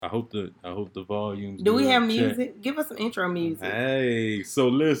I hope the volume's Do good. we have music? Check. Give us some intro music. Hey, so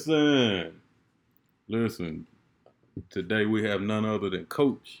listen. Today we have none other than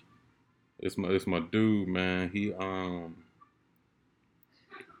Coach. It's my dude, man. He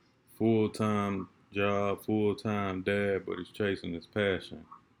full-time job, full-time dad, but he's chasing his passion.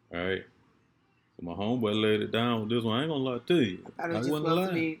 All right. So my homeboy laid it down with this one. I ain't gonna lie to you. I thought it was just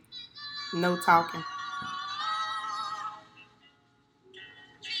supposed to be no talking.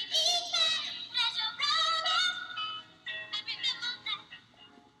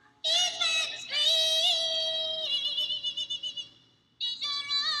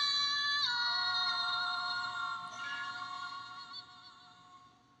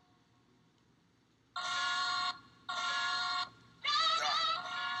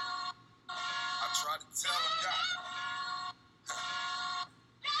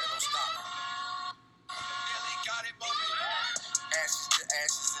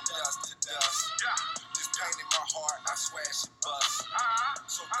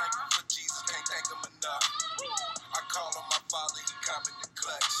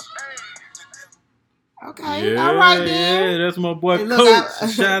 Okay, yeah, all right then. Yeah, that's my boy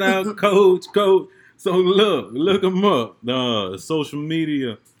Coach. Shout out Coach. So look him up. Social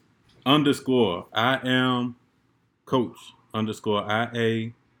media _ I am Coach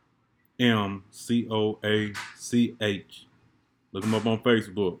 _ IAMCOACH. Look him up on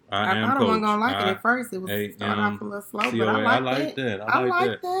Facebook. I am Coach. I wasn't gonna like it at first. It was starting off a little slow, but I like that. I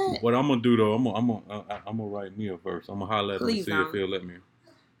like that. What I'm gonna do though, I'm gonna write me a verse. I'm gonna holler at him and see if he'll let me.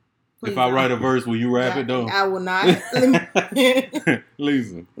 Please if I write a verse, will you rap it though? I will not.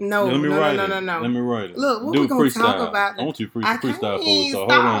 Listen. No. Let me write it. Look, what we gonna talk about? I want you to freestyle for us. So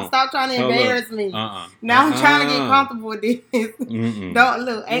stop trying to embarrass me. Now I'm trying to get comfortable with this. Don't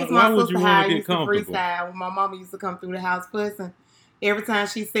look. Ask my sister how I used to freestyle when my mama used to come through the house fussing. Every time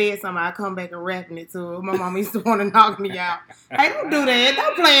she said something, I come back and rapping it to her. My mama used to want to knock me out. Hey, don't do that.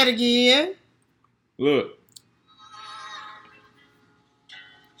 Don't play it again. Look.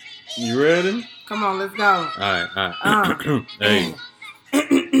 You ready? Come on, let's go. All right. Hey.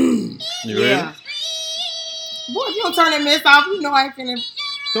 You ready? Boy, if you don't turn that mess off, you know I ain't finna.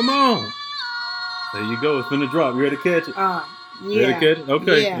 Come on. There you go. It's finna drop. You ready to catch it? Yeah. Ready to catch it?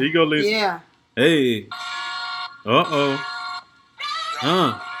 Okay. Yeah. Here you go, Lisa. Yeah. Hey. Uh-oh.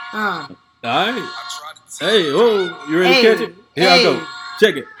 All right. Hey, oh, you ready to catch it? Here I go.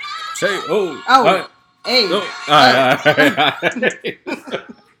 Check it. Hey, oh. All right. Hey. Oh. All right.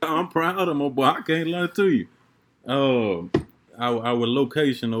 I'm proud of my boy. I can't lie to you. Our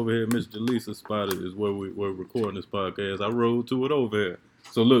location over here, Miss Jaleesa's spot, is where we're recording this podcast. I rode to it over here.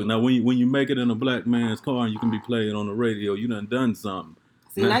 So look, now when you make it in a black man's car and you can be playing on the radio, you done something.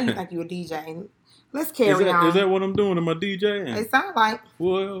 See, now you think you're a DJ. Let's carry on. Is that what I'm doing? Am I DJing? It sounds like.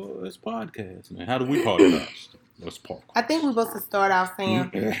 Well, it's podcast, man. How do we podcast? Let's talk. I think we're supposed to start out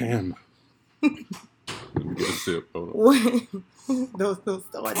saying. Let me get a sip. Hold on. Don't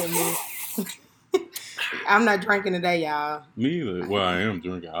start at me. I'm not drinking today, y'all. Me either. Well, I am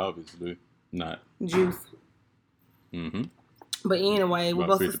drinking, obviously. Not. Juice. Mm-hmm. But anyway, we're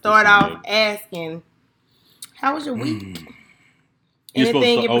supposed to start off asking, how was your week?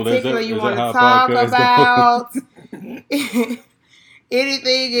 Anything in particular you want to talk about?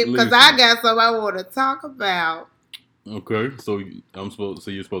 Anything, because I got something I want to talk about. Okay, so you're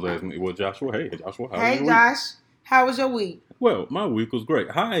supposed to ask me. Well, Joshua, hey, Joshua, how was your Josh, week? How was your week? Well, my week was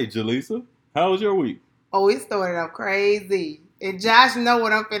great. Hi, Jaleesa, how was your week? Oh, it started off crazy, and Josh know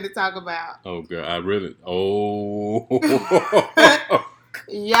what I'm finna talk about. Oh, girl, I really. Oh,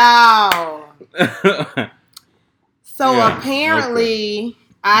 y'all. So apparently,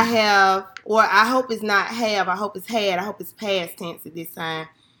 I have, or I hope it's not have. I hope it's had. I hope it's past tense at this time.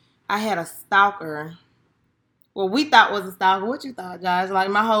 I had a stalker. Well, we thought was a stalker. What you thought, Josh? Like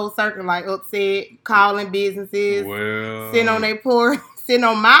my whole circle, like upset, calling businesses, sitting on their porch, sitting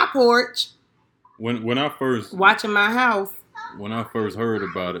on my porch. When I first watching my house. When I first heard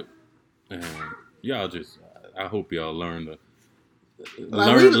about it, y'all just, I hope y'all learn to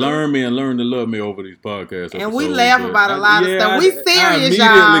learn me and learn to love me over these podcasts. And we laugh about a lot of stuff. We serious,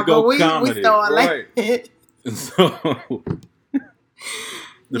 y'all, but we start laughing. So.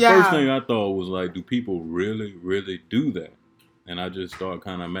 The first thing I thought was like, do people really, really do that? And I just started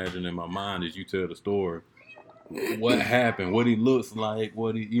kind of imagining in my mind as you tell the story, what happened, what he looks like,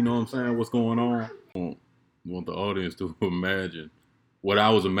 you know what I'm saying, what's going on. I want the audience to imagine what I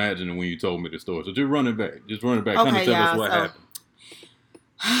was imagining when you told me the story. So just run it back. Okay, kind of tell us what happened.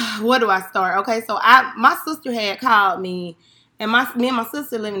 Where do I start? Okay, so my sister had called me, and me and my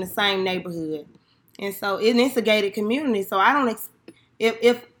sister live in the same neighborhood. And so it's a gated community, so I don't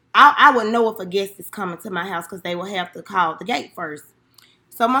if I would know if a guest is coming to my house because they will have to call the gate first.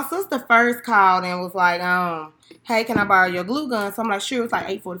 So my sister first called and was like, hey, can I borrow your glue gun? So I'm like, sure. It's like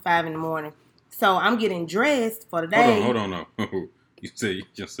 8:45 in the morning. So I'm getting dressed for the day. Hold on, no. You said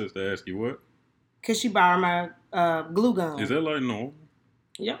your sister asked you what? Because she borrowed my glue gun. Is that like normal?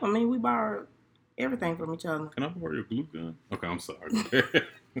 Yeah, I mean, we borrow everything from each other. Can I borrow your glue gun? Okay, I'm sorry.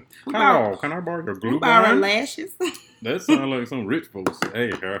 Hello, can I borrow your glue gun? Borrow lashes. That sounds like some rich folks.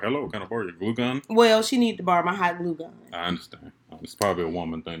 Hey, hello, can I borrow your glue gun? Well, she needed to borrow my hot glue gun. I understand. It's probably a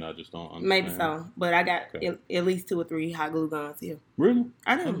woman thing. I just don't understand. Maybe so, but I got at least 2 or 3 hot glue guns here. Really?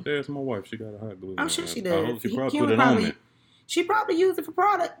 I do. I'm ask my wife. She got a hot glue gun. I'm sure she does. She probably put it on me. She probably used it for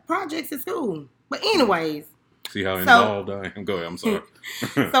projects at school. But anyways. See how involved I am? Go ahead. I'm sorry.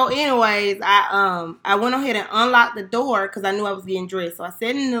 So anyways, I went ahead and unlocked the door because I knew I was getting dressed. So I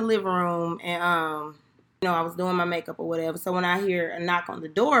sat in the living room and I was doing my makeup or whatever. So when I hear a knock on the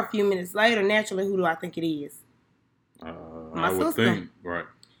door a few minutes later, naturally, who do I think it is? My I would sister. think, right.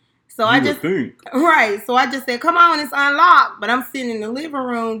 So I just said, come on, it's unlocked. But I'm sitting in the living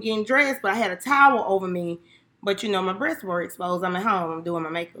room getting dressed, but I had a towel over me. But my breasts were exposed. I'm at home. I'm doing my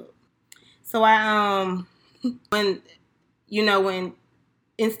makeup. So when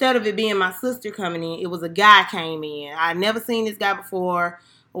instead of it being my sister coming in, it was a guy came in. I'd never seen this guy before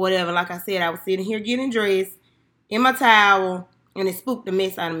or whatever. Like I said, I was sitting here getting dressed in my towel, and it spooked the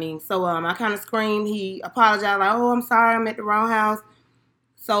mess out of me. So I kind of screamed. He apologized, like, oh, I'm sorry, I'm at the wrong house.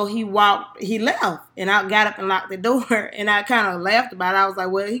 So he left, and I got up and locked the door, and I kind of laughed about it. I was like,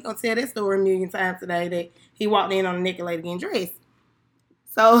 well, he gonna tell that story a million times today that he walked in on a naked lady getting dressed.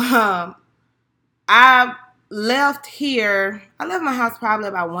 So I left here. I left my house probably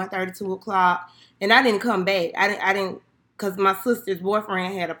about 1:30, 2 o'clock, and I didn't come back. I didn't, because my sister's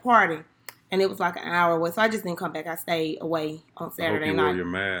boyfriend had a party, and it was like an hour away, so I just didn't come back. I stayed away on Saturday night. I hope you wore your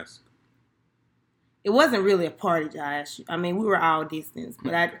mask. It wasn't really a party, Josh. I mean, we were all distance,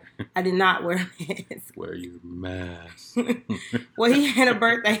 but I did not wear a mask. Wear your mask. Well, he had a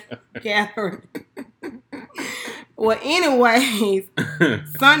birthday gathering. Well, anyways,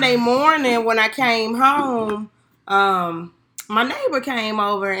 Sunday morning when I came home, my neighbor came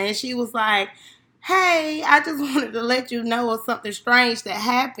over and she was like, hey, I just wanted to let you know of something strange that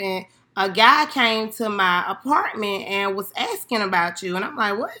happened. A guy came to my apartment and was asking about you. And I'm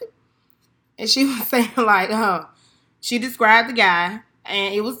like, what? And she was saying like, she described the guy,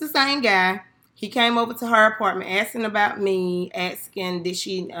 and it was the same guy. He came over to her apartment asking about me, asking, is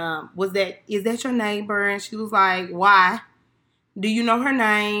that your neighbor? And she was like, why? Do you know her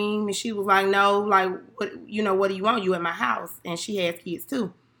name? And she was like, no, like, what do you want? You at my house. And she has kids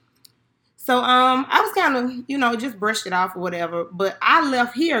too. So I was kind of, just brushed it off or whatever. But I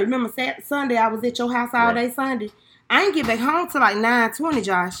left here. Remember Sunday, I was at your house all day Sunday. I didn't get back home till like 9:20,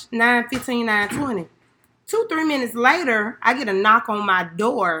 Josh. 9:15, 9:20. 2-3 minutes later, I get a knock on my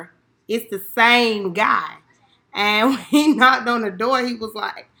door. It's the same guy. And when he knocked on the door, he was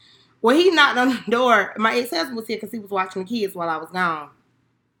like, he knocked on the door. My ex-husband was here because he was watching the kids while I was gone.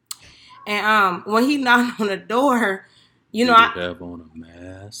 And when he knocked on the door, Did he have on a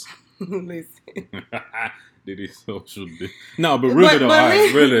mask? Listen. Did he social distance? No, but really though,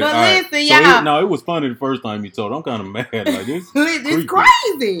 really. But listen, right. y'all. It was funny the first time you told. I'm kind of mad. Like this. It's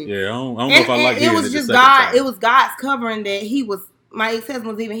crazy. Yeah, I don't know if I like it. It was just God. It was God's covering that he was. My ex-husband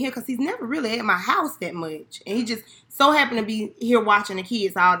was even here because he's never really at my house that much, and he just so happened to be here watching the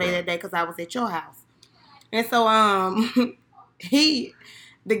kids all day that day because I was at your house. And so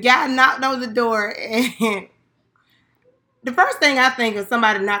the guy knocked on the door, and the first thing I think of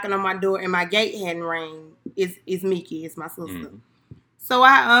somebody knocking on my door and my gate hadn't rang is Mickey, it's my sister. Mm-hmm. So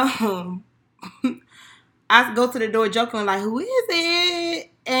I go to the door joking like, who is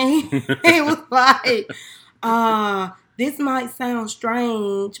it? And he was like, this might sound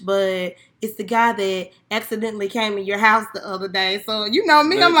strange, but it's the guy that accidentally came in your house the other day. So you know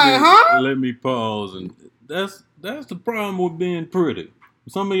me, I'm like, huh? Let me pause, and that's the problem with being pretty.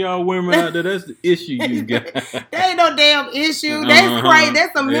 Some of y'all women out there, that's the issue you got. That ain't no damn issue. That's crazy.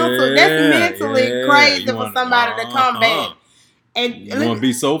 That's a mental. That's mentally crazy for somebody to come back. And you want to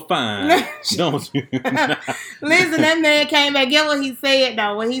be so fine, don't you? Listen, that man came back. Get what he said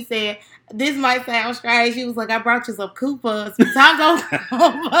though. When he said, "This might sound strange," he was like, "I brought you some Koopas, some taco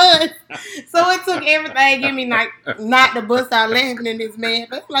Koopas." So it took everything in me like not to bust out laughing at this man.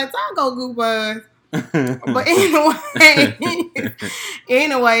 But like taco Koopas. But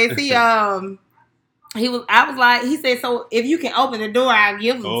anyways, he said, so if you can open the door, I'll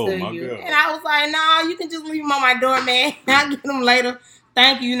give them to you. God. And I was like, no, you can just leave them on my door, man. I'll get them later.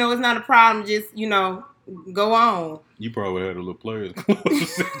 Thank you. It's not a problem. Just, go on. You probably had a little players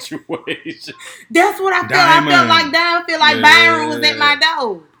situation. That's what I felt. I felt like Byron was at my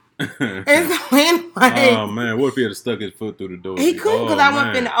door. And so anyway, oh man, what if he had stuck his foot through the door? He couldn't because I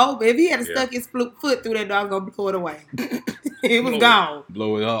wasn't finna open. If he had stuck his foot through that door, I was gonna blow it away. It was gone.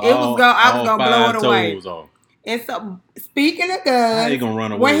 Blow it off. It was gone. I was gonna blow it away. Off. And so, speaking of guns, how you gonna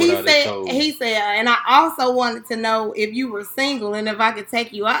run away without his toes? He said, and I also wanted to know if you were single and if I could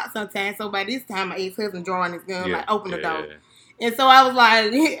take you out sometime. So by this time, my ex-husband drawing his gun, like open the door. And so I was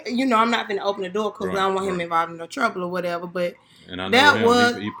like, you know, I'm not gonna open the door because I don't want him involved in no trouble or whatever. But and I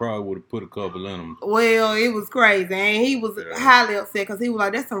know he probably would have put a couple in him. Well, it was crazy, and he was highly upset because he was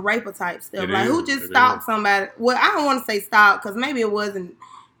like, "That's some raper type stuff. Who just stalked somebody?" Well, I don't want to say stalk because maybe it wasn't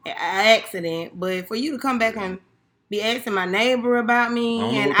an accident, but for you to come back and be asking my neighbor about me,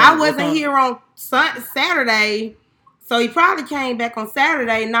 and I wasn't here on Saturday, so he probably came back on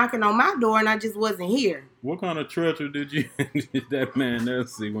Saturday knocking on my door, and I just wasn't here. What kind of treasure did that man there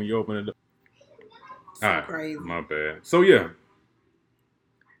see when you opened the door? So crazy. My bad. So yeah.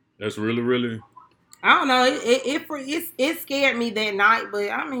 That's really, really. I don't know. It scared me that night, but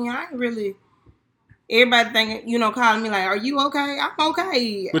I mean, I ain't really. Everybody thinking, you know, calling me like, "Are you okay?" I'm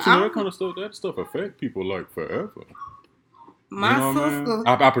okay. But you know that kind of stuff. That stuff affect people like forever. My sister.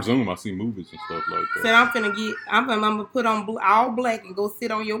 I presume I see movies and stuff like that. Said I'm gonna put on all black and go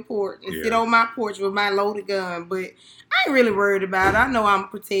sit on your porch and sit on my porch with my loaded gun. But I ain't really worried about it. I know I'm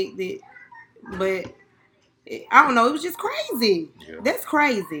protected, but. I don't know. It was just crazy. Yeah. That's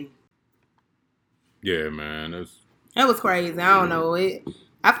crazy. Yeah, man. That was crazy. I don't know.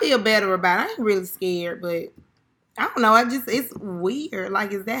 I feel better about it. I ain't really scared, but I don't know. It's weird.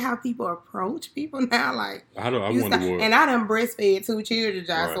 Like, is that how people approach people now? Like, I wonder what. And I done breastfed 2 children,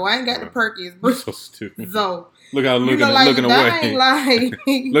 Josh, so I ain't got the perkiest. So stupid. So look how looking away. Like,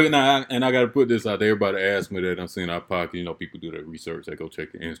 look now, and I got to put this out there. Everybody asked me that. I'm seeing our pocket. You know, people do that research. They go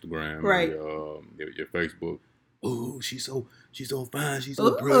check your Instagram, right? Your Facebook. Oh, she's so fine. She's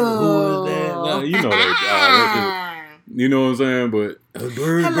so pretty. Who is that? Like, you know that. You know what I'm saying? But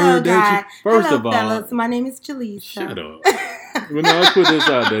hello, guys. First of all, fellas. My name is Jaleesa. Shut up. Well, no, let's put this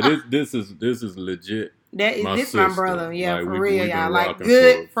out there. This is legit. This my brother. Yeah, like, for real, y'all. Like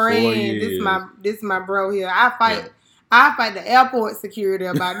good friend. This my bro here. I fight the airport security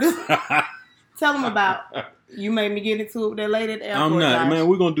about this. Tell them about. You made me get into it with that lady at the airport. I'm not, Josh. Man.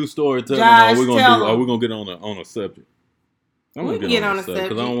 We're gonna do storytelling. Or we're gonna get on a subject. I'm gonna get on a subject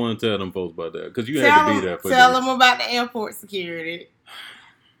because I don't want to tell them folks about that because you had to be there. Tell them about the airport security.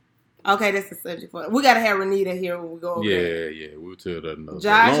 Okay, that's the subject for it. We gotta have Renita here when we go over there. Yeah, we'll tell that another.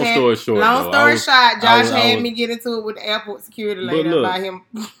 Long story short, Josh had me get into it with the airport security lady about him.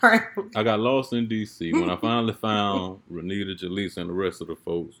 I got lost in DC when I finally found Renita, Jaleesa, and the rest of the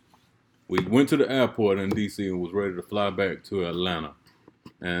folks. We went to the airport in D.C. and was ready to fly back to Atlanta.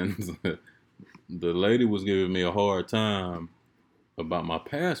 And the lady was giving me a hard time about my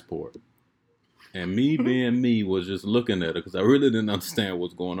passport. And me being me was just looking at her because I really didn't understand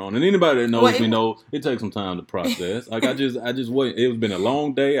what's going on. And anybody that knows me knows it takes some time to process. Like I just wait. It's been a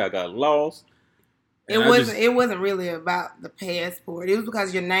long day. I got lost. It wasn't really about the passport. It was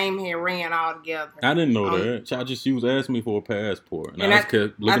because your name had ran all together. I didn't know that. She was asking me for a passport, and I just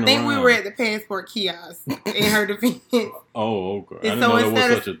kept looking I think around. We were at the passport kiosk in her defense. Oh, okay. I didn't know there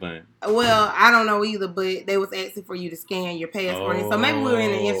was such a thing. Well, I don't know either, but they was asking for you to scan your passport, and so maybe we were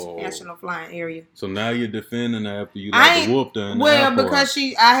in the international flying area. So now you're defending her after you whooped her. Because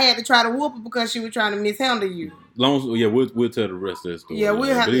I had to try to whoop her because she was trying to mishandle you. We'll tell the rest of that story. Yeah,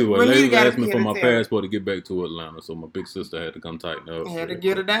 we'll have to. Anyway, lady asked me for my passport to get back to Atlanta, so my big sister had to come tighten up. I had to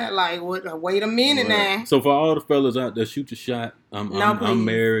get her that. Like, wait a minute now. So for all the fellas out there, shoot your shot. I'm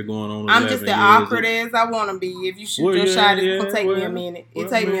married, going on. I'm just as awkward as I want to be. If you shoot your shot, it's gonna take me a minute. It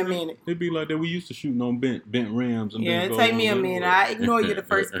take me a minute. It'd be like that. We used to shooting on bent rims. And it take me a minute. I ignore you the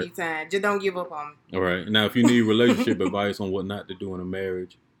first few times. Just don't give up on me. All right. Now, if you need relationship advice on what not to do in a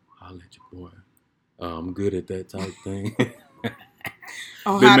marriage, I'll let your boy. I'm good at that type thing.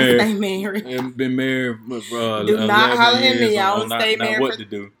 On how to stay married. Been married. Do not holler at me. I don't stay married. What to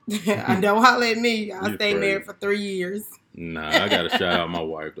do? Don't holler at me. I stay married for 3 years. Nah, I gotta shout out my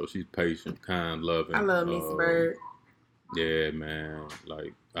wife though. She's patient, kind, loving. I love Miss Bird. Yeah, man.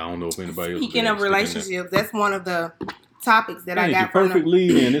 Like I don't know if anybody else. Speaking of relationships, that's one of the topics that I got. Perfect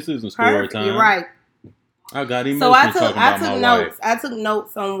lead in. This isn't story time. You're right. I got emotions. So I took notes. Wife. I took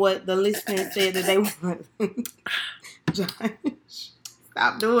notes on what the listeners said that they wanted. Josh,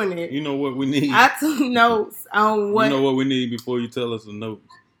 stop doing it. You know what we need? I took notes on what. You know what we need before you tell us the notes.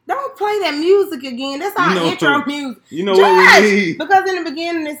 Don't play that music again. That's our intro music. You know Josh, what we need? Because in the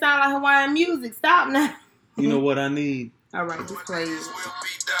beginning it sounded like Hawaiian music. Stop now. You know what I need? All right, just play it.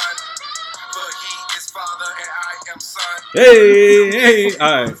 Hey,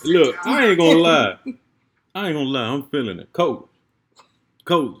 all right. Look, I ain't gonna lie. I'm feeling it. Coach,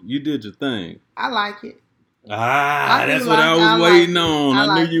 you did your thing. I like it. That's what I was waiting on.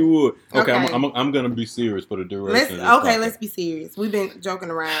 I knew you would. Okay. I'm gonna be serious for the duration. Let's be serious. We've been joking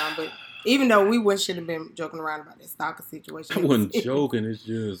around, but even though we should have been joking around about this stalker situation. I wasn't joking. It's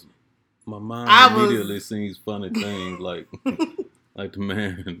just my mind immediately sees funny things like the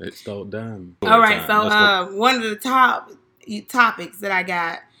man that stalked Diamond. All right, so one of the topics that I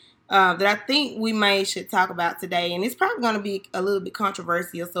got that I think we should talk about today, and it's probably going to be a little bit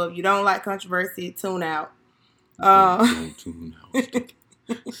controversial. So if you don't like controversy, tune out. Don't tune out.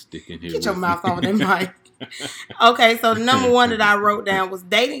 Stick in here. Get your mouth over that mic. Okay, so the number one that I wrote down was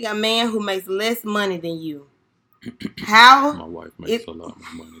dating a man who makes less money than you. How? My wife makes a lot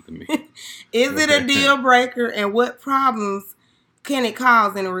more money than me. Is it a deal breaker, and what problems can it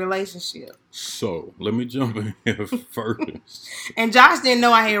cause in a relationship? So let me jump in here first. And Josh didn't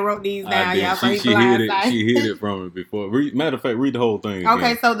know I had wrote these down, y'all. So she hid it from me before. Matter of fact, read the whole thing.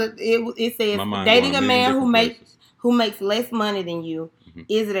 Okay, so it says dating a man who makes less money than you. Mm-hmm.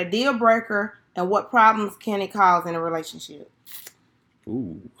 Is it a deal breaker, and what problems can it cause in a relationship?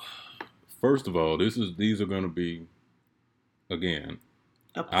 Ooh, first of all, these are going to be, again,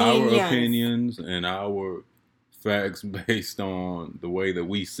 our opinions and our facts based on the way that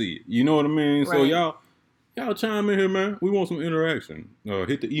we see it. You know what I mean? Right. So y'all chime in here, man. We want some interaction.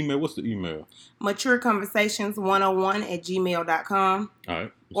 Hit the email. What's the email? matureconversations101@gmail.com. All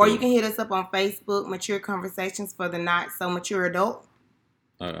right. Or you can hit us up on Facebook, Mature Conversations for the Not So Mature Adult.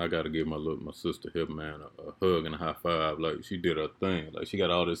 I got to give my sister here, man, a hug and a high five. Like, she did her thing. Like, she got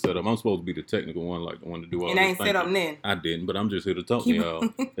all this set up. I'm supposed to be the technical one, like the one to do all this. And I ain't set up then. I didn't, but I'm just here to talk to y'all.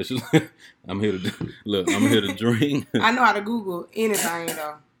 It's just, I'm here to drink. I know how to Google anything,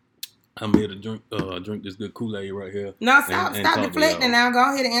 though. I'm here to drink this good Kool-Aid right here. No, stop deflecting now.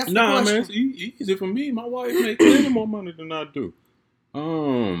 Go ahead and answer the question. Nah, man, it's easy for me. My wife makes plenty more money than I do.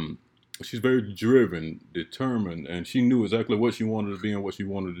 She's very driven, determined, and she knew exactly what she wanted to be and what she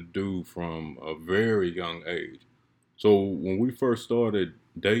wanted to do from a very young age. So when we first started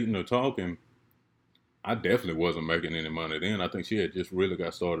dating or talking, I definitely wasn't making any money then. I think she had just really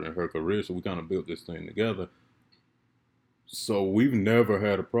got started in her career, so we kind of built this thing together. So we've never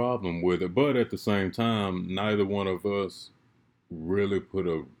had a problem with it, but at the same time, neither one of us really put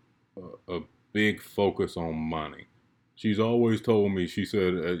a big focus on money. She's always told me, she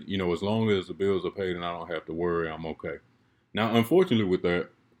said, as long as the bills are paid and I don't have to worry, I'm okay. Now, unfortunately with that,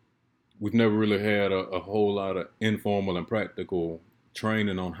 we've never really had a whole lot of informal and practical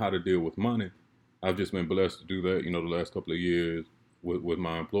training on how to deal with money. I've just been blessed to do that, the last couple of years with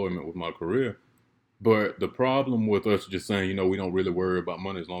my employment, with my career. But the problem with us just saying, we don't really worry about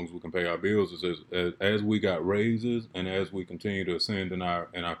money as long as we can pay our bills is as we got raises and as we continue to ascend in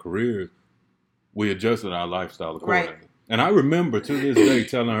our careers, we adjusted our lifestyle accordingly. Right. And I remember to this day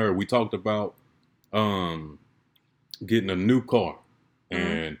telling her, we talked about getting a new car. Mm-hmm.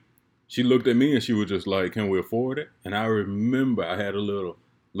 And she looked at me and she was just like, can we afford it? And I remember I had a little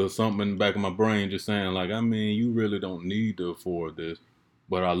something in the back of my brain just saying like, you really don't need to afford this.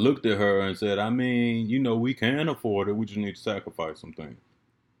 But I looked at her and said, we can afford it. We just need to sacrifice some things.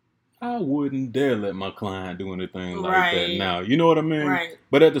 I wouldn't dare let my client do anything like that now. You know what I mean? Right.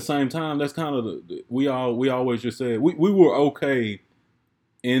 But at the same time, that's kind of we always just said we were okay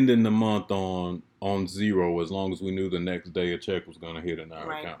ending the month on zero as long as we knew the next day a check was going to hit in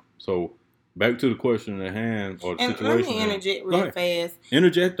our account. So back to the question at hand or the situation. Let me interject real fast.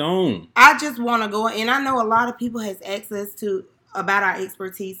 Interject on. I just want to go, and I know a lot of people has access to about our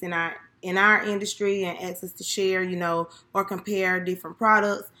expertise in our industry and access to share, or compare different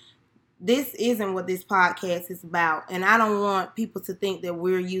products. This isn't what this podcast is about. And I don't want people to think that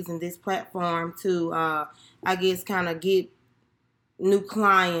we're using this platform to, kind of get new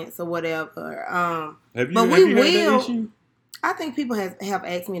clients or whatever. Have you had that issue? I think people have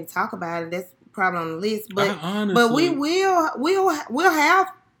asked me to talk about it. That's probably on the list. But we'll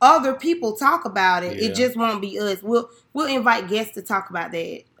have other people talk about it. Yeah. It just won't be us. We'll invite guests to talk about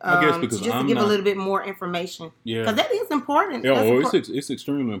that. I guess because just to give a little bit more information. Yeah, because that is important. Yeah, it's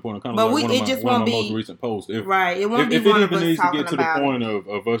extremely important. Kind of like one of my most recent posts. It won't be one of us talking about it. If it even needs to get to the point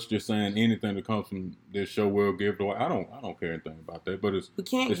of us just saying anything that comes from this show, we'll give it away. I don't care anything about that. But we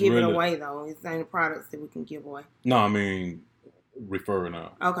can't give it away though. It's not the products that we can give away. No, referring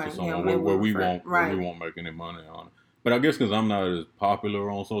out. Okay, to someone where we won't make any money on it. But I guess because I'm not as popular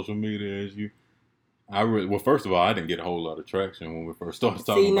on social media as you, Well, first of all, I didn't get a whole lot of traction when we first started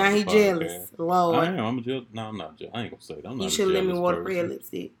talking. See, now about he jealous. Lord. I am. I'm jealous. No, I'm not jealous. I ain't gonna say that. I'm not. You should let me water for your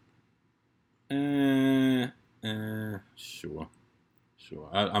lipstick. Sure.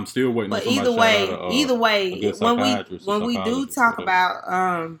 I'm still waiting. But on either way, when we do talk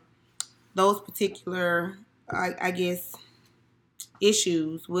about those particular, I guess,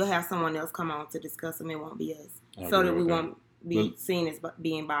 issues, we'll have someone else come on to discuss them. It won't be us, so that we won't be seen as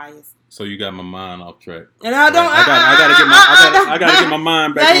being biased. So you got my mind off track. And I don't. I gotta get my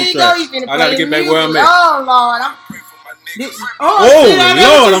mind back on track. I gotta get back where I'm at. Oh Lord,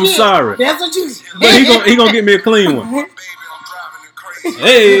 Lord, I'm sorry. That's what you. But he gonna get me a clean one.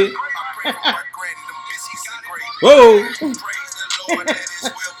 Hey. Whoa.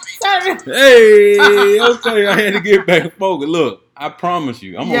 Hey, okay, I had to get back focused. Look, I promise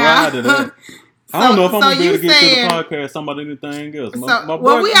you, I'm gonna ride to that. I don't know if I'm gonna be able to get to the podcast. Somebody anything else. We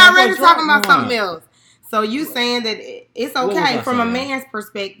already talking about something else. So you saying that it's okay from a man's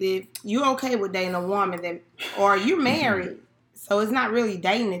perspective? You okay with dating a woman or you married? So it's not really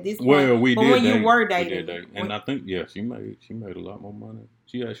dating at this point. Well, we did. When date, you were dating, and I think she made a lot more money.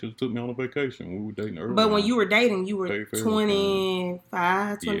 She actually took me on a vacation. We were dating early. But when you were dating, you were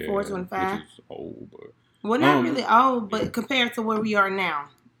 25, 24, 25. Which is old, but well, not really old, but compared to where we are now.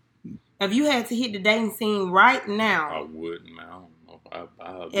 If you had to hit the dating scene right now, I wouldn't. I don't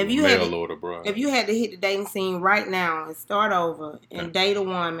know. If you had to hit the dating scene right now and start over and date a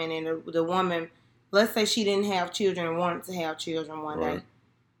woman, and the woman, let's say she didn't have children and wanted to have children one day.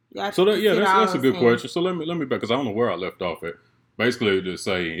 So that's a good question. So let me back, because I don't know where I left off at. Basically, to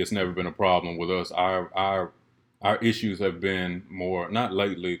say it's never been a problem with us. Our issues have been more, not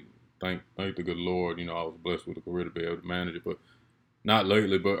lately. Thank the good Lord. I was blessed with a career to be able to manage it, but not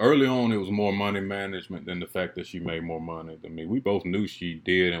lately. But early on, it was more money management than the fact that she made more money than me. We both knew she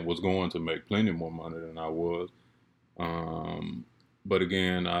did and was going to make plenty more money than I was. But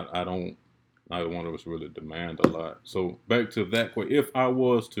again, neither one of us really demand a lot. So back to that question. If I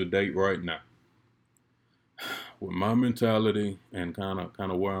was to date right now, with my mentality and kind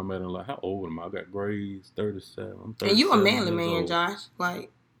of where I'm at in life, how old am I? I got grades, 37. I'm 37. And you a manly man, old. Josh.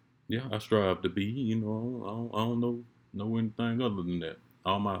 Like, yeah, I strive to be. I don't know anything other than that.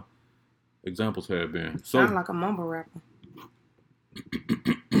 All my examples have been. Sound like a mumble rapper.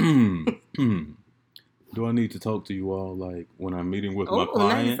 Do I need to talk to you all like when I'm meeting with my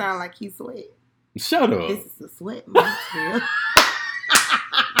client? Now you sound like you sweat. Shut up. This is a sweat monster.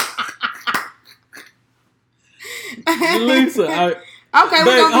 Lisa, okay,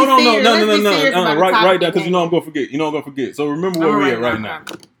 we're gonna be serious. No. Right down, because I'm gonna forget. I'm gonna forget. So remember where we're at right now.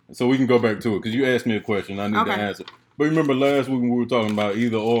 So we can go back to it, because you asked me a question. I need to answer. But remember last week when we were talking about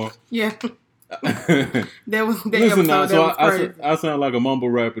either or? Yeah. Listen now, so I sound like a mumble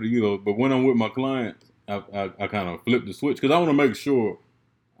rapper to you, though. But when I'm with my clients, I kind of flip the switch, because I want to make sure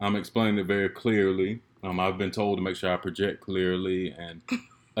I'm explaining it very clearly. I've been told to make sure I project clearly and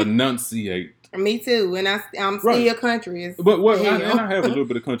enunciate. Me too, and I'm still country. But I have a little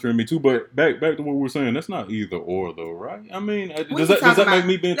bit of country in me too. But back to what we were saying, that's not either or though, right? I mean, does that make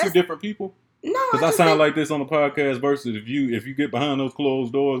me being two different people? No, because I sound like this on the podcast versus if you get behind those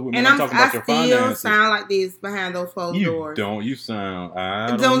closed doors with me, and I'm talking about your finances. I still sound like this behind those closed doors. You don't. You sound. I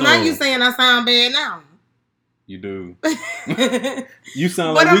don't know. Now you saying I sound bad now. You do. You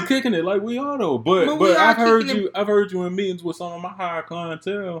sound like we kicking it like we are though. But I've heard you in meetings with some of my higher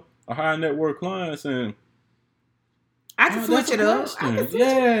clientele. High net worth clients, and I can switch it up.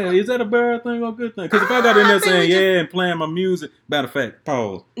 Is that a bad thing or a good thing? Because if I got in there saying and playing my music, matter of fact,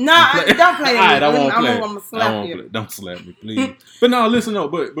 pause. No, don't play that. I won't play. I'm gonna slap you. Don't slap me, please. But no, listen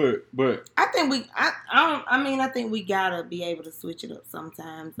up. But I think I think we gotta be able to switch it up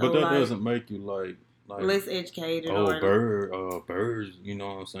sometimes. But that doesn't make you like less educated. Birds. You know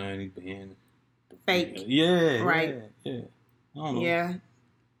what I'm saying? He's being fake. Yeah. Right. Yeah. I don't know. Yeah.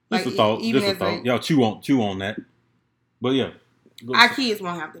 Just a thought. Y'all chew on that. But yeah. Our kids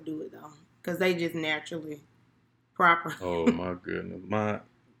won't have to do it though, because they just naturally proper. Oh my goodness.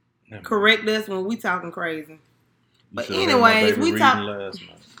 Correct us when we talking crazy. But anyways, we talk.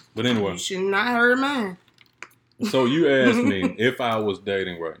 But anyway. You should not heard mine. So you asked me if I was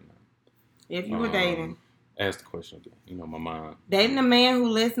dating right now. If you were dating. Ask the question again. My mind. Dating a man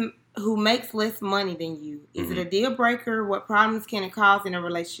who makes less money than you. Is it a deal breaker? What problems can it cause in a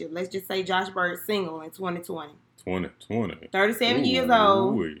relationship? Let's just say Josh Bird's single in 2020. 2020. 37 years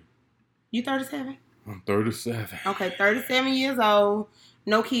old. You 37? I'm 37. Okay, 37 years old.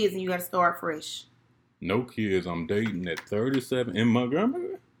 No kids, and you got to start fresh. No kids. I'm dating at 37 in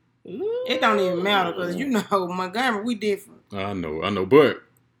Montgomery. It don't even matter, because Montgomery, we different. I know. But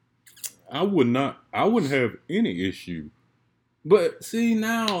I wouldn't have any issue. But see,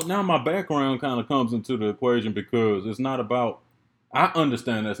 now my background kind of comes into the equation because it's not about, I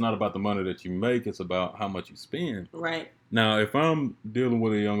understand that's not about the money that you make. It's about how much you spend. Right. Now, if I'm dealing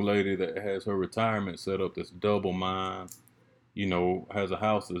with a young lady that has her retirement set up that's double mine, has a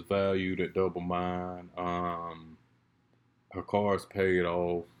house that's valued at double mine, her car's paid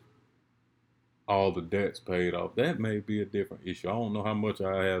off, all the debts paid off, that may be a different issue. I don't know how much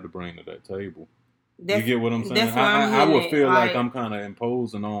I have to bring to that table. You get what I'm saying? I would feel like I'm kind of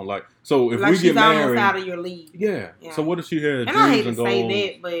imposing on, like, so if like we get married, almost out of your league. Yeah. So what if she has and dreams I hate and to goals?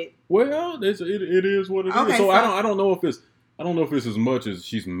 say that, but well, it is what it is. So I don't know if it's as much as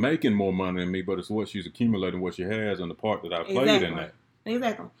she's making more money than me, but it's what she's accumulating, what she has, and the part that I played in that.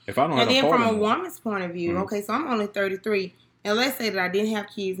 Exactly. If I don't have and a then part from a woman's point of view, mm-hmm. okay, so I'm only 33, and let's say that I didn't have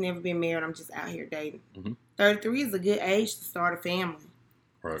kids, never been married, I'm just out here dating. Mm-hmm. 33 is a good age to start a family.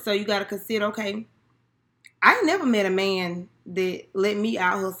 Right. So you got to consider, okay, I never met a man that let me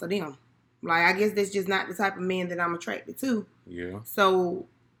out hustle them. Like, I guess that's just not the type of man that I'm attracted to. Yeah. So,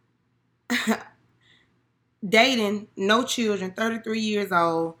 dating, no children, 33 years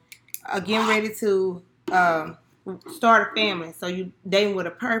old, getting ready to start a family. So you dating with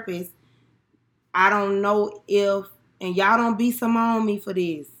a purpose. I don't know if, and y'all don't be some on me for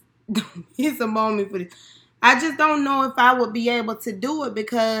this. Don't be some on me for this. I just don't know if I would be able to do it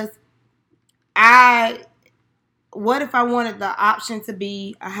because what if I wanted the option to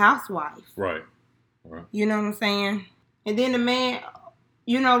be a housewife? Right. You know what I'm saying? And then the man,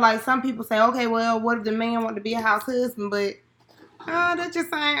 like some people say, okay, well, what if the man want to be a house husband? But that's just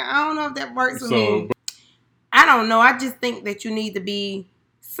saying, I don't know if that works for me. I don't know. I just think that you need to be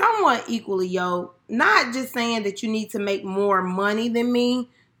somewhat equally yoked. Not just saying that you need to make more money than me,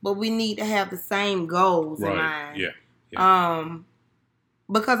 but we need to have the same goals in mind. Yeah.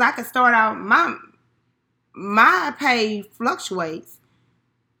 Because I could start out, my pay fluctuates.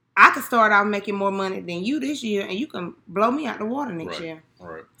 I could start out making more money than you this year, and you can blow me out the water next year.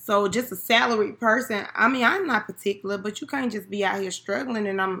 Right. So just a salaried person, I mean, I'm not particular, but you can't just be out here struggling,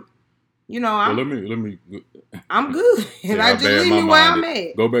 and I'm well, let me. I'm good, and I just leave me where I'm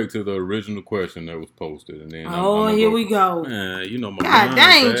at. Go back to the original question that was posted, and then here we go. Man, my God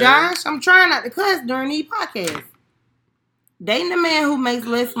dang, Josh, I'm trying not to cuss during these podcasts. Dating a man who makes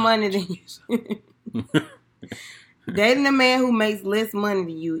less money than you. Dating a man who makes less money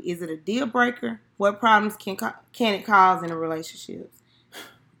than you, is it a deal breaker? What problems can it cause in a relationship?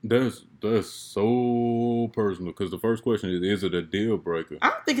 That's so personal because the first question is it a deal breaker? I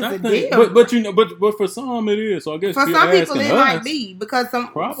don't think it's a deal. But for some it is. So I guess for some people it might be because some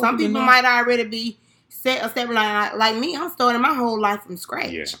people might already be set a step like me. I'm starting my whole life from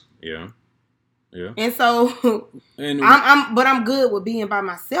scratch. Yeah. And so I'm good with being by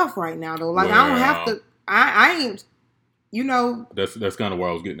myself right now though. Like I don't have to. I ain't. That's kind of where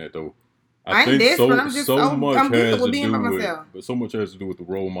I was getting at though. I ain't desperate. I'm just so much I'm good has with to being do by with, myself. but so much has to do with the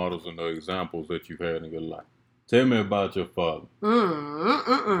role models and the examples that you've had in your life. Tell me about your father.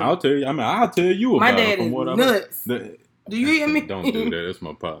 I'll tell you. I mean, I'll tell you about it. From what nuts. Do you hear me? Don't do that. That's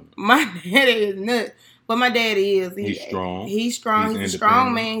my partner. My daddy is nuts. But my daddy is. He's strong. He's strong. He's a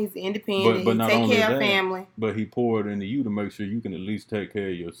strong man. He's independent. But he not take only care of that, family. But he poured into you to make sure you can at least take care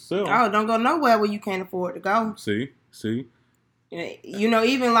of yourself. Oh, don't go nowhere where you can't afford to go. See.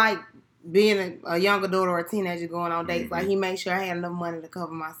 Even like being a younger daughter or a teenager going on dates, like he made sure I had enough money to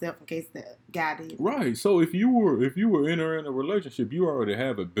cover myself in case the guy did. Right. So if you were entering a relationship, you already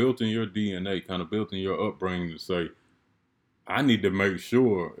have it built in your DNA, kind of built in your upbringing to say, I need to make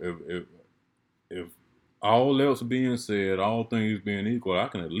sure if all else being said, all things being equal, I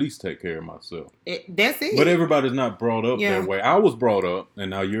can at least take care of myself. That's it. But everybody's not brought up that way. I was brought up, and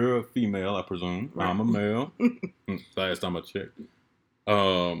now you're a female, I presume. Right. I'm a male. Last time I checked.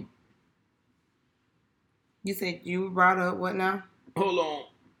 You said you were brought up what now? Hold on.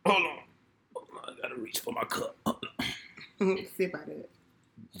 I gotta reach for my cup. Sip out of it.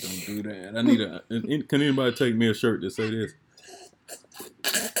 Don't do that. I need can anybody take me a shirt that say this?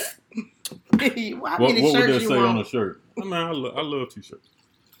 what would that say on a shirt? I mean, I love t-shirts.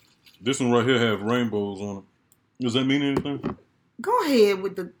 This one right here have rainbows on it. Does that mean anything? Go ahead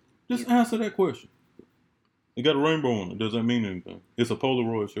with the... Just answer that question. It got a rainbow on it. Does that mean anything? It's a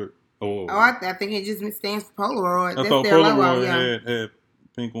Polaroid shirt. I think it just stands for Polaroid. I thought Polaroid had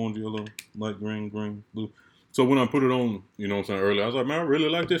pink, orange, yellow, light green, blue. So when I put it on, you know what I'm saying, earlier, I was like, man, I really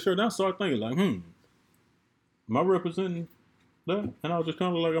like this shirt. And I started thinking, like, am I representing that? And I was just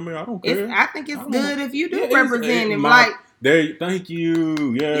kind of like, I mean, I don't care. I think it's good if you do represent him. Like, There, thank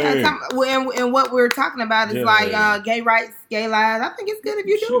you. Yeah. And what we're talking about is like gay rights, gay lives. I think it's good if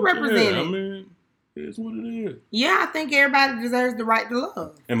you do represent it. I mean, it's what it is. Yeah, I think everybody deserves the right to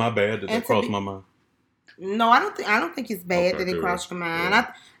love. Am I bad? Did that cross my mind? No, I don't think it's bad that it crossed your mind.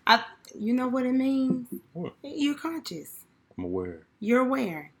 Yeah. You know what it means? What? You're conscious. I'm aware. You're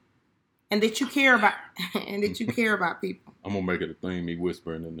aware, and that you care about, people. I'm gonna make it a thing. Me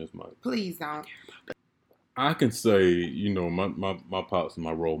whispering in this mic. Please don't. I can say, my pops is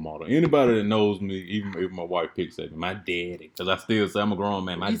my role model. Anybody that knows me, even if my wife picks at me, my daddy, because I still say I'm a grown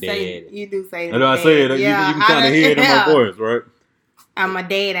man. My daddy. You do say that. And I say it. Yeah, you can kind of hear it in my voice, right? I'm my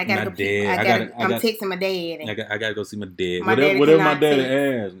dad. I gotta go. I'm texting my dad. I gotta go see my dad. Whatever my daddy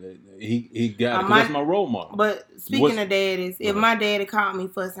asks, he got it. That's my role model. But speaking of daddies, if my daddy called me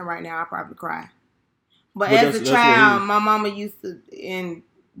fussing right now, I'd probably cry. But as a child, my mama used to, and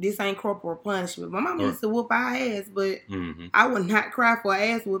this ain't corporal punishment. My mama used to whoop our ass, but I would not cry for an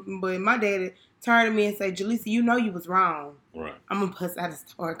ass whooping. But my daddy turned to me and said, "Jaleesa, you know you was wrong." Right. I'm gonna bust out and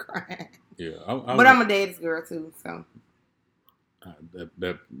start crying. Yeah. But I'm a daddy's girl too, so.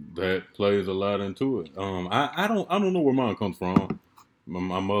 That plays a lot into it. I don't know where mine comes from.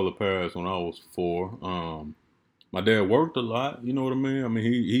 My mother passed when I was 4. My dad worked a lot. You know what I mean? I mean,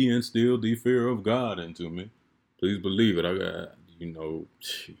 he instilled the fear of God into me. Please believe it. I got, We don't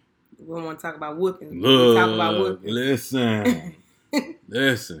want to talk about whooping. We talk about whooping. Listen.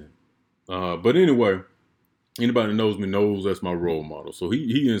 But anyway, anybody that knows me knows that's my role model. So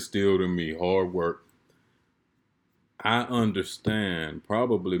he instilled in me hard work. I understand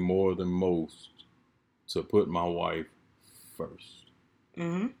probably more than most to put my wife first.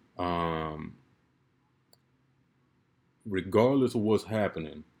 Mm-hmm. Regardless of what's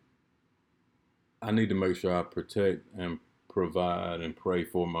happening, I need to make sure I protect and provide and pray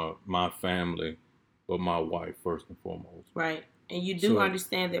for my family, but my wife first and foremost. Right. And you do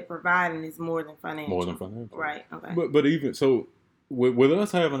understand that providing is more than financial. More than financial. Right. Okay. But even so, with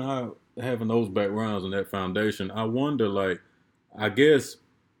us having those backgrounds and that foundation, I wonder, like, I guess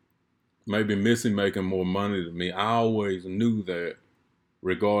maybe Missy making more money than me, I always knew that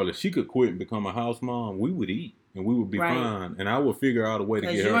regardless, she could quit and become a house mom, we would eat and we would be fine. And I would figure out a way to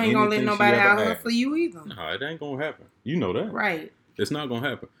get her anything she ever asked. Because you ain't going to let nobody out hustle you either. No, it ain't going to happen. You know that. Right. It's not going to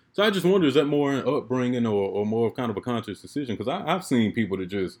happen. So I just wonder, is that more an upbringing or more of kind of a conscious decision? Because I've seen people that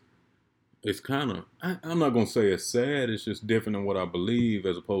just, it's kind of, I'm not going to say it's sad. It's just different than what I believe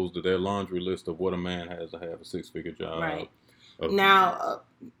as opposed to their laundry list of what a man has to have a 6-figure job. Right. Now,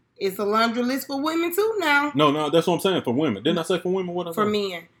 it's a laundry list for women too now. No, that's what I'm saying, for women. Didn't I say for women? What I For said?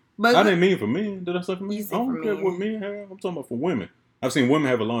 men. But I didn't mean for men. Did I say for men? You said I don't care what men have. I'm talking about for women. I've seen women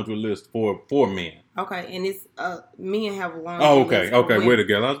have a laundry list for men. Okay, and it's men have a laundry list. Okay, wait a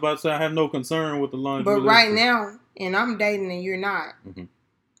girl. I was about to say I have no concern with the laundry list. But right now, and I'm dating and you're not,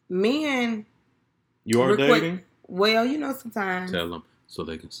 men. You are dating? Well, sometimes. Tell them so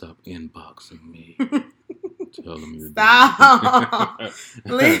they can stop inboxing me. Tell them you're Stop.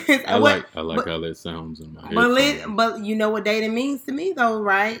 Listen, I like how that sounds in my head. But you know what dating means to me, though,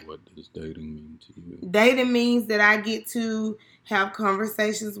 right? What does dating mean to you? Dating means that I get to have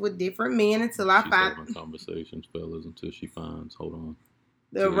conversations with different men until I find having conversations, fellas, until she finds. Hold on.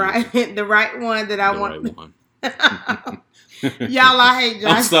 The right one that I want. Right one. Y'all, I hate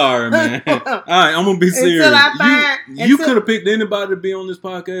Josh. I'm sorry, man. All right, I'm gonna be serious. You could have picked anybody to be on this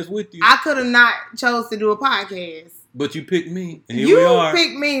podcast with you. I could have not chose to do a podcast, but you picked me, and here we are. You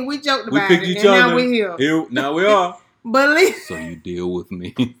picked me. We joked about it, and now we're here. Now we are. But so you deal with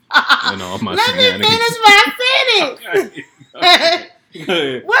me and all my Let me finish my sentence.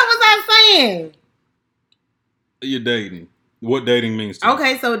 What was I saying? You're dating. What dating means to you?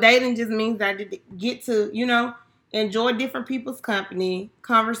 Okay, so dating just means that I get to, enjoy different people's company,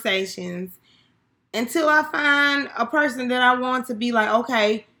 conversations, until I find a person that I want to be like,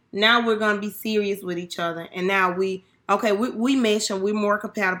 okay, now we're going to be serious with each other. And now we mesh and we're more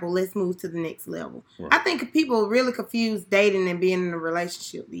compatible. Let's move to the next level. Right. I think people really confuse dating and being in a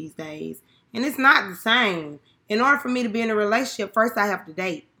relationship these days. And it's not the same. In order for me to be in a relationship, first I have to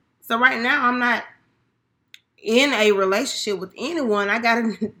date. So right now I'm not in a relationship with anyone. I got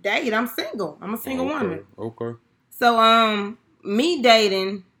to date. I'm single. I'm a single woman. Okay. So, me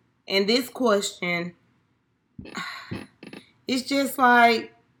dating and this question, it's just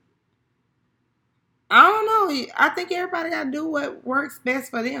like, I don't know. I think everybody got to do what works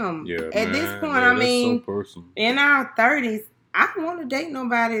best for them. Yeah, At this point, I mean, so personal. In our 30s, I don't want to date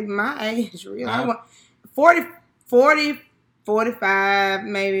nobody my age, really. I want 40, 45,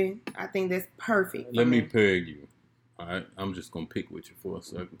 maybe. I think that's perfect. Let me peg you. All right? I'm just going to pick with you for a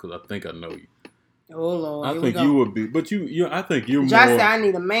second because I think I know you. Oh Lord, I think you would be, but I think you're Josh more. said I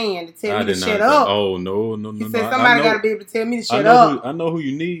need a man to tell me to shut up. up. Oh no. He said somebody got to be able to tell me to shut up. I know who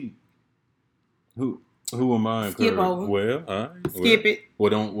you need. Who am I? Skip over. Well, all right. Skip it.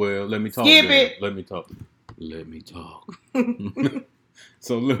 Well, let me talk. Skip it. Let me talk.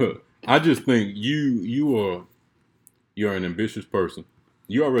 So look, I just think you're an ambitious person.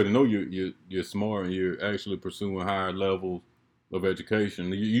 You already know you're smart and you're actually pursuing higher levels of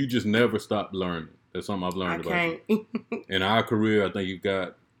education. You just never stop learning. That's something I've learned about you. In our career, I think you've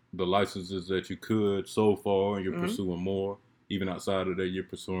got the licenses that you could so far, and you're pursuing more. Even outside of that, you're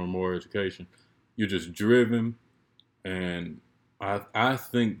pursuing more education. You're just driven, and I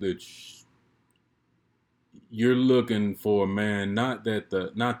think that you're looking for a man, not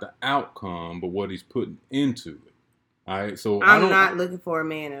the outcome, but what he's putting into it. All right, so I'm not looking for a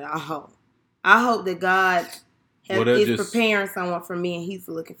man at all. I hope that God is preparing someone for me, and He's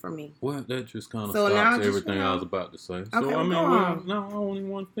looking for me. Well, that just kind of stops everything I was about to say. Okay, so I mean, I don't even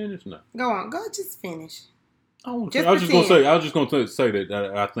want to finish now. Go on, just finish. I was just gonna say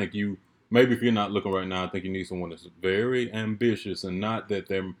that I think you. Maybe if you're not looking right now, I think you need someone that's very ambitious and not that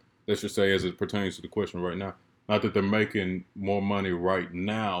they're, let's just say as it pertains to the question right now, not that they're making more money right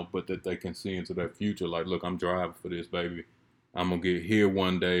now, but that they can see into that future. Like, look, I'm driving for this, baby. I'm going to get here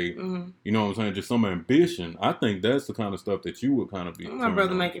one day. Mm-hmm. You know what I'm saying? Just some ambition. I think that's the kind of stuff that you would kind of be. My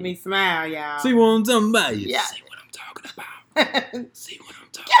brother making me smile, y'all. See what I'm talking about? Yeah. See what I'm talking about. See what I'm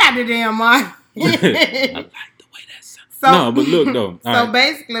talking about. Get out of there, Mark. I like the way that sounds. No, but look, though. So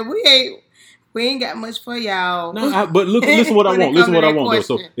basically, we ain't got much for y'all. No, but listen to what I want. Listen to what I want, though.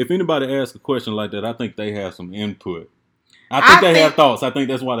 So if anybody asks a question like that, I think they have some input. I think they have thoughts. I think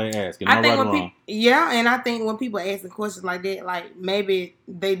that's why they ask. Am I right or wrong? And I think when people ask questions like that, like maybe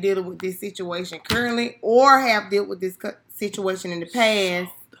they deal with this situation currently or have dealt with this situation in the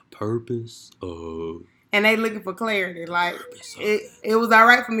past. So the purpose of... And they looking for clarity. Like, it was all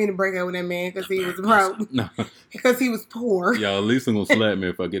right for me to break up with that man because he was broke. No. Because he was poor. Y'all, Lisa gonna slap me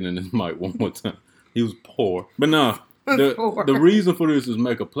if I get in this mic one more time. He was poor. But no, the reason for this is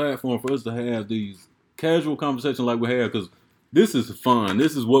make a platform for us to have these casual conversations like we have, because this is fun.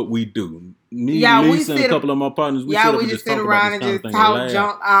 This is what we do. Me, Lisa, and a couple of my partners, we just sit around and just talk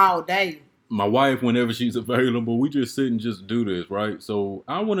junk all day. My wife, whenever she's available, we just sit and just do this, right? So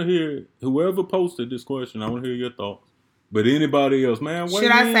I want to hear whoever posted this question. I want to hear your thoughts. But anybody else, man,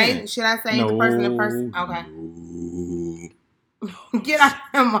 should I say no, the person? Okay. No. Get out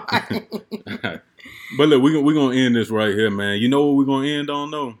of my. But look, we're gonna end this right here, man. You know what we're gonna end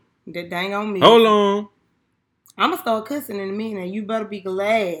on, though? The dang on me. Hold on. I'm gonna start cussing in a minute. You better be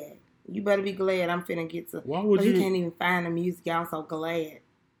glad. I'm finna get to. Why would you? He can't even find the music. Y'all so glad.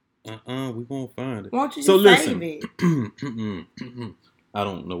 We gonna find it. Won't you just save it? I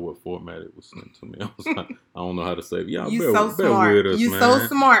don't know what format it was sent to me. I don't know how to save it. Y'all, you so smart. With us, you man. So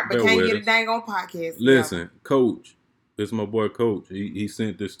smart, but can't get a dang on podcast. Listen, Coach. This is my boy Coach. He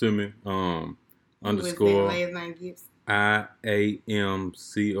sent this to me. Underscore last name Gibbs. IAMCOACH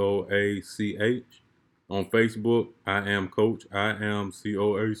on Facebook. I am Coach.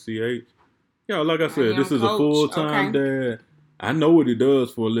 IAMCOACH. Y'all, like I said, this is a full-time dad. I know what he does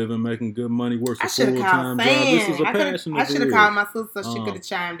for a living, making good money, works a full-time job. This is a passion. I should have called my sister so she could have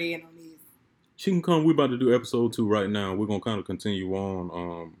chimed in on this. She can come. We're about to do episode 2 right now. We're going to kind of continue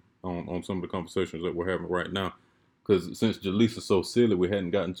on some of the conversations that we're having right now. Because since Jaleesa's so silly, we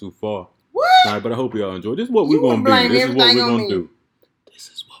hadn't gotten too far. What? All right, but I hope y'all enjoy. This is what we're going to be. This is what we're going to do. This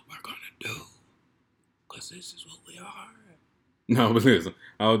is what we're going to do. Because this is what we are. No, but listen.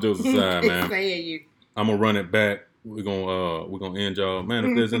 All jokes aside, man. I'm going to run it back. We're gonna end y'all. Man,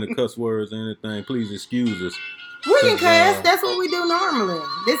 if there's any cuss words or anything, please excuse us. We can cuss. That's what we do normally.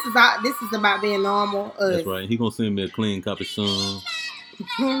 This is about being normal. That's right. He gonna send me a clean copy soon.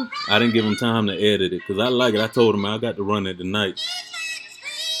 I didn't give him time to edit it because I like it. I told him I got to run it tonight.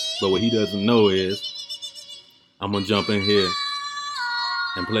 But what he doesn't know is I'm gonna jump in here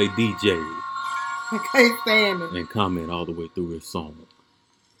and play DJ. I can't stand it. And comment all the way through his song.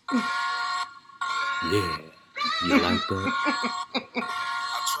 Yeah. You like that?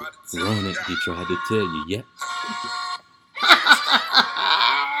 Run it. He tried to tell you. Yep.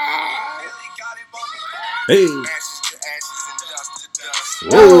 Hey.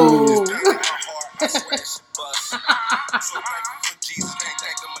 Whoa.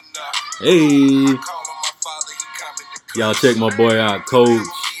 Hey. Y'all check my boy out, Coach.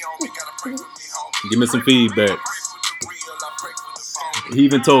 Give me some feedback. He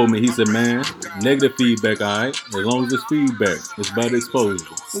even told me, he said, man, negative feedback, all right? As long as it's feedback, it's about exposure.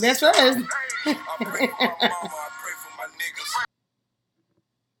 That's right.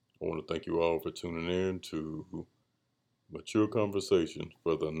 I want to thank you all for tuning in to Mature Conversations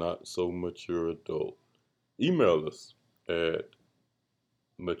for the Not So Mature Adult. Email us at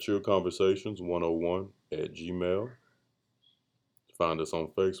matureconversations101@gmail. Find us on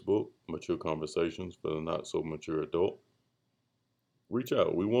Facebook, Mature Conversations for the Not So Mature Adult. Reach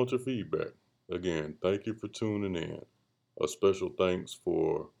out. We want your feedback. Again, thank you for tuning in. A special thanks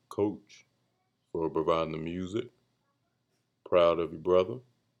for Coach for providing the music. Proud of you, brother.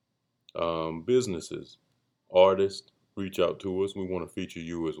 Businesses, artists, reach out to us. We want to feature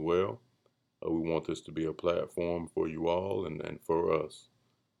you as well. We want this to be a platform for you all and for us.